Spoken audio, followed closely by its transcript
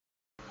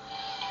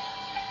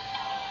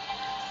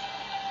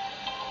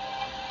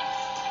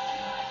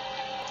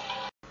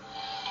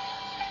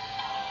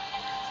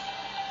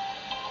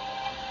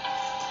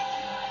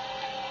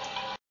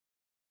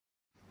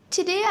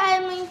Today I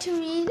am going to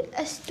read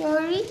a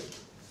story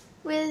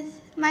with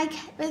my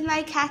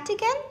cat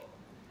again.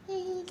 Here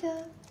you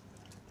go.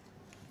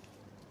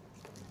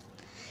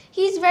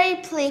 He's very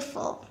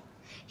playful.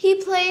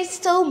 He plays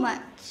so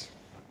much.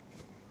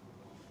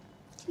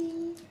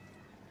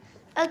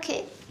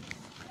 Okay.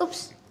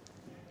 Oops.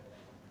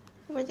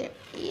 Over there.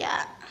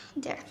 Yeah,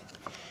 there.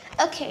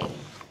 Okay.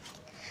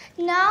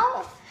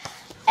 Now,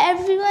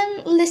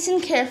 everyone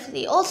listen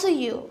carefully. Also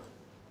you.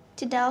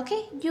 Today,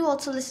 okay? You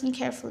also listen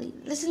carefully.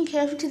 Listen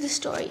carefully to the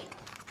story.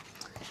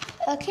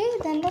 Okay,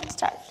 then let's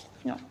start.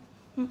 No.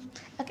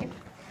 Okay.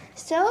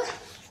 So,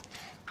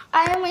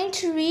 I am going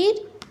to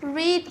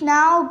read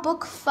now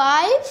book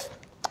 5,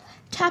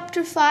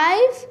 chapter 5,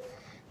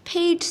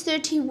 page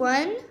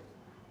 31,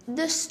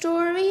 the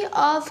story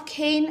of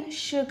cane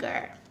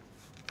sugar.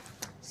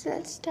 So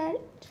let's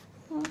start.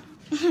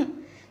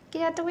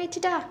 Get out the way,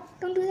 Tada.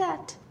 Don't do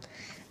that.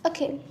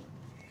 Okay.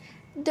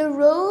 The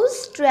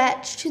rows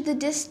stretch to the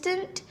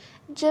distant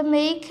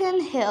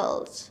Jamaican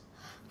hills.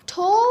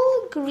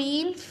 Tall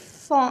green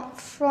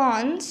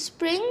fronds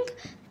spring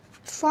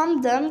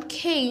from them,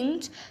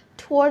 canes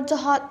toward the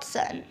hot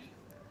sun.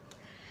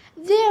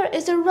 There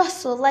is a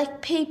rustle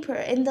like paper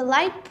in the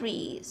light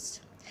breeze.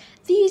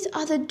 These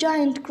are the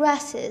giant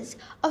grasses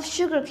of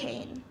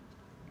sugarcane.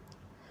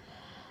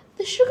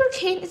 The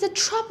sugarcane is a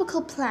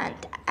tropical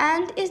plant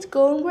and is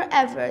grown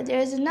wherever there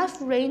is enough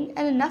rain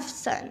and enough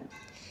sun.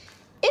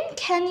 In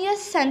Kenya,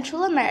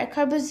 Central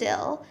America,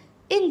 Brazil,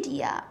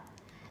 India,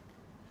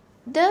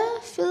 the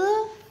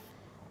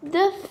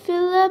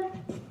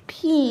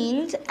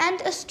Philippines,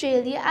 and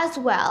Australia as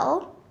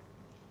well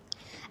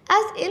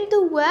as in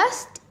the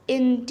West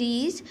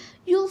Indies,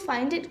 you'll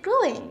find it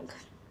growing.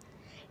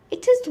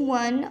 It is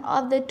one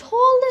of the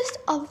tallest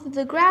of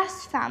the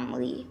grass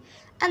family,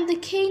 and the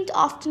canes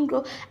often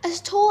grow as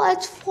tall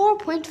as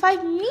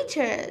 4.5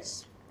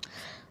 meters.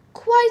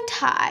 Quite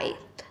high,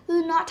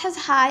 though not as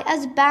high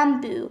as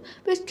bamboo,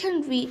 which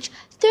can reach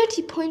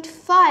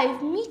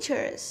 30.5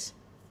 meters.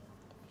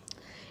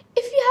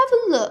 If you have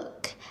a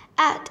look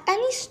at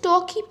any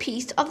stalky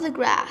piece of the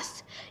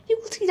grass, you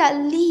will see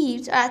that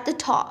leaves are at the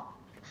top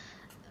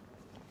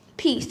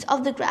piece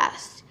of the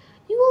grass.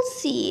 You will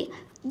see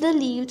the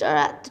leaves are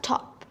at the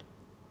top.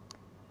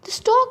 The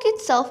stalk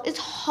itself is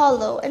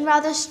hollow and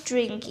rather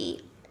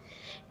stringy.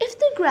 If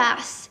the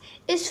grass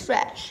is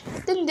fresh,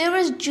 then there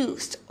is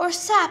juice or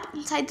sap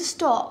inside the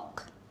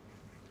stalk.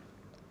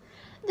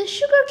 The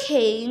sugar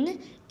cane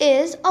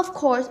is, of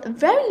course,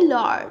 very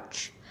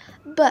large,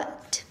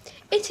 but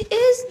it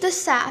is the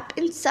sap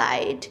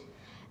inside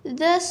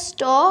the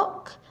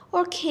stalk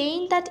or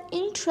cane that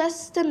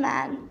interests the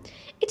man.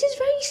 It is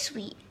very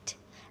sweet.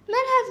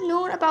 Men have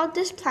known about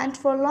this plant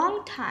for a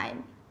long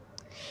time.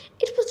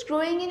 It was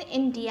growing in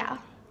India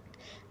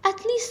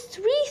at least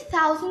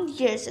 3,000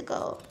 years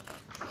ago.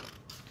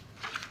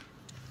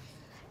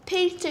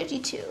 Page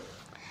 32.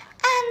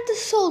 And the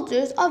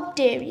soldiers of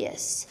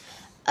Darius,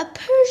 a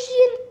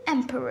Persian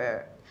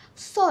emperor,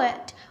 saw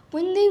it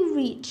when they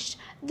reached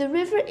the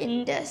river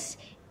Indus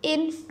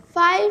in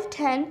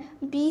 510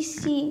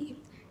 BC.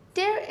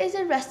 There is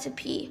a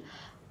recipe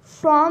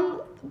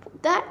from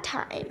that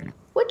time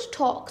which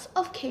talks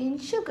of cane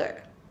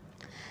sugar.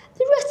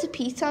 The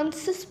recipe sounds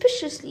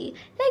suspiciously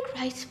like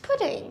rice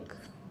pudding.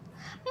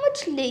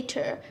 Much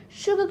later,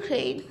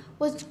 sugarcane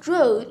was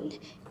grown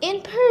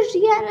in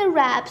Persia and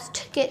Arabs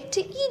took it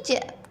to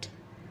Egypt.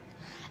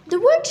 The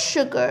word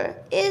sugar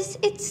is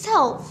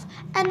itself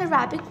an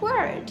Arabic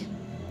word.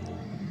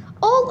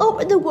 All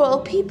over the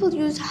world, people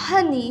used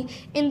honey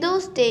in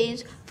those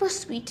days for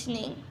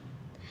sweetening.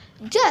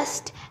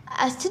 Just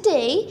as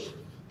today,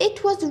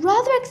 it was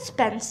rather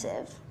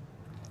expensive.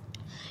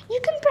 You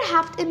can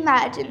perhaps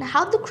imagine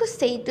how the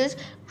Crusaders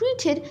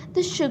greeted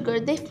the sugar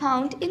they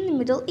found in the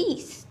Middle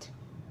East.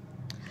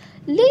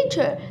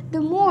 Later, the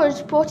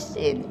Moors brought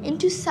it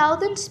into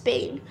southern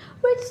Spain,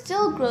 where it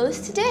still grows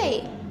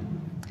today.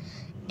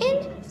 In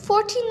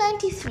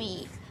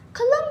 1493,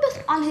 Columbus,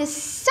 on his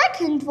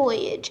second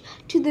voyage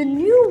to the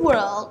New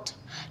World,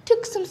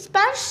 took some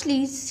Spanish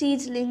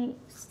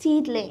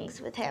seedlings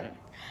with him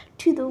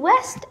to the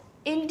West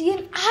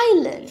Indian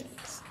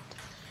islands,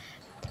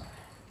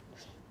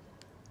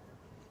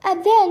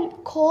 and then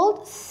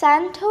called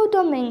Santo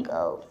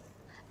Domingo.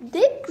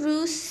 They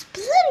grew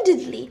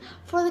splendidly,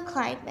 for the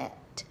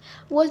climate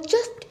was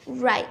just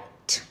right.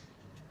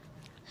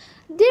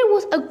 There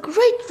was a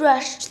great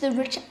rush to the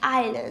rich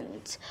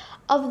islands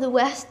of the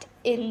West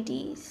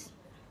Indies.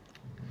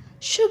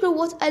 Sugar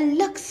was a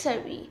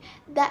luxury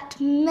that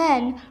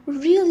men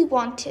really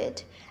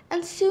wanted,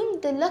 and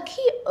soon the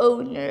lucky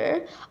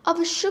owner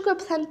of a sugar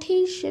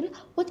plantation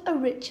was a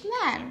rich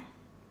man.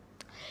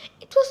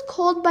 It was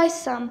called by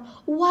some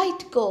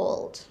white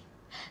gold.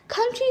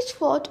 Countries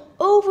fought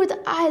over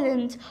the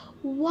islands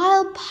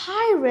while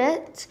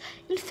pirates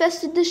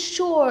infested the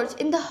shores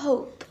in the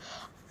hope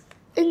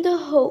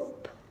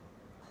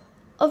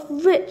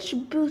of rich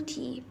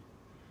booty.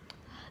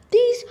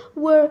 These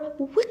were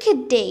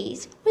wicked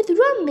days, with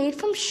rum made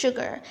from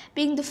sugar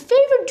being the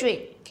favorite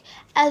drink,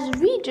 As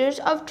readers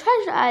of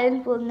Treasure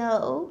Island will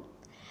know,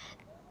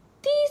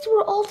 these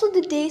were also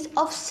the days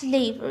of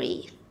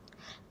slavery.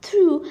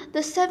 Through the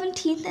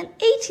 17th and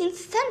 18th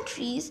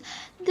centuries,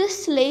 the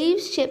slave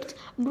ships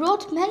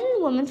brought men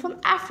and women from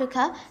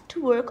Africa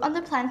to work on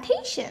the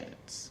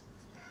plantations.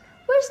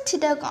 Where's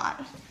Tida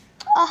gone?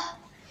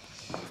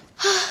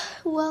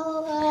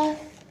 Well,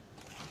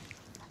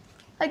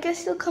 I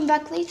guess he'll come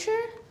back later.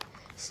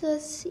 So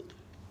let's see.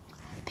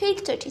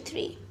 Page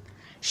 33.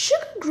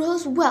 Sugar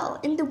grows well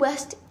in the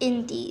West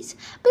Indies,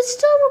 but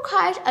still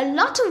requires a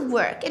lot of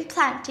work in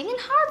planting and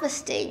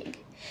harvesting.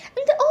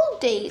 In the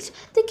old days,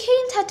 the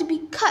canes had to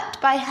be cut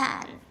by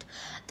hand.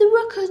 The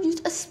workers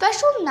used a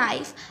special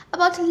knife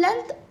about the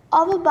length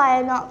of a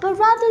bayonet, but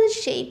rather the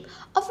shape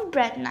of a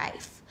bread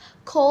knife,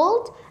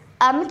 called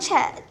a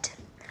machete.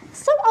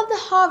 Some of the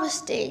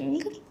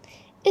harvesting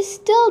is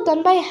still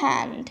done by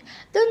hand,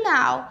 though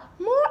now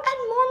more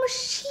and more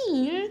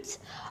machines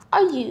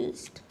are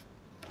used.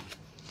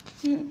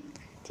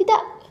 Tida,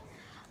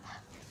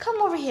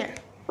 come over here.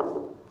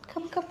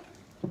 Come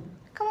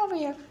over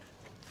here.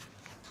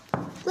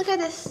 Look at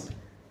this.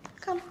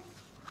 Come.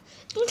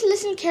 You need to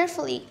listen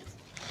carefully.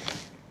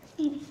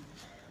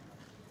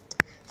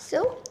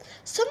 So,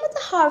 some of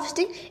the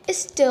harvesting is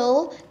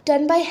still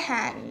done by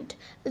hand,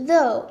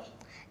 though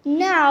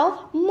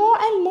now more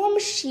and more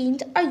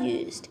machines are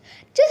used.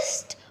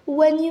 Just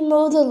when you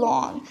mow the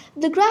lawn,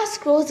 the grass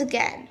grows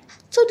again.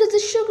 So does the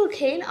sugar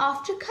cane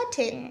after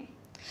cutting.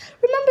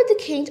 Remember, the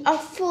canes are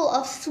full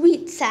of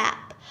sweet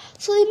sap,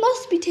 so they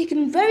must be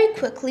taken very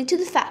quickly to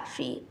the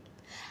factory.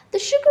 The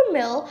sugar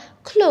mill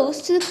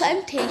close to the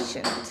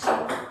plantations.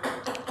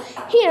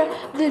 Here,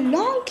 the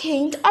long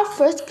canes are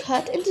first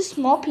cut into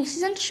small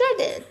pieces and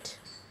shredded.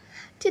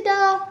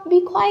 Tada!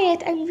 Be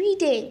quiet, I'm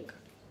reading.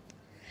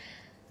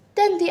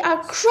 Then they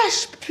are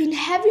crushed between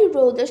heavy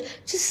rollers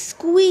to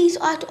squeeze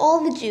out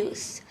all the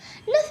juice.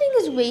 Nothing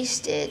is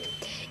wasted.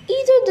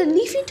 Either the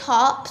leafy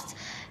tops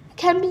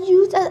can be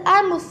used as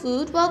animal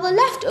food, while the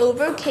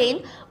leftover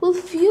cane will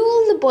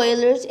fuel the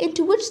boilers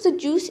into which the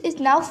juice is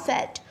now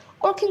fed,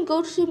 or can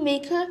go to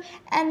make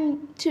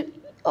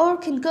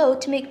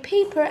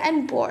paper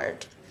and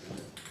board.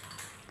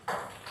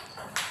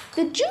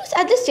 The juice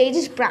at this stage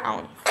is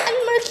brown and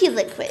murky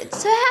liquid,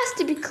 so it has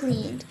to be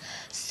cleaned.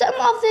 Some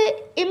of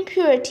the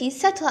impurities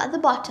settle at the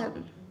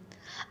bottom.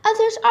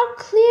 Others are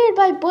cleared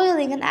by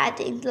boiling and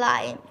adding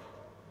lime.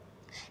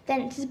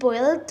 Then it is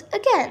boiled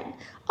again.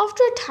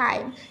 After a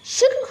time,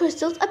 sugar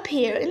crystals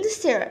appear in the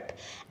syrup,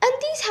 and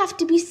these have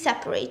to be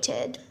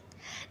separated.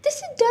 This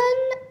is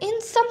done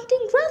in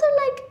something rather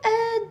like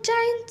a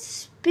giant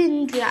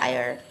spin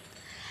dryer.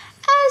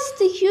 As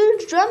the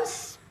huge drum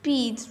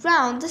speeds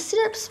round, the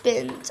syrup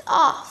spins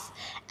off,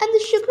 and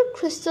the sugar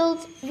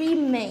crystals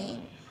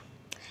remain.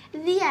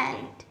 The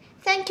end.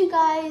 Thank you,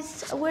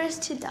 guys. Where's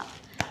Tida?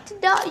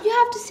 Tida, you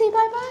have to say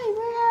bye-bye.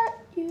 Where are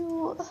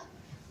you?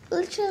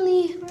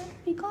 Literally, where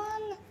are you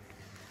gone?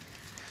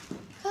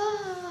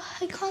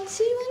 I can't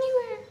see you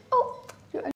anywhere.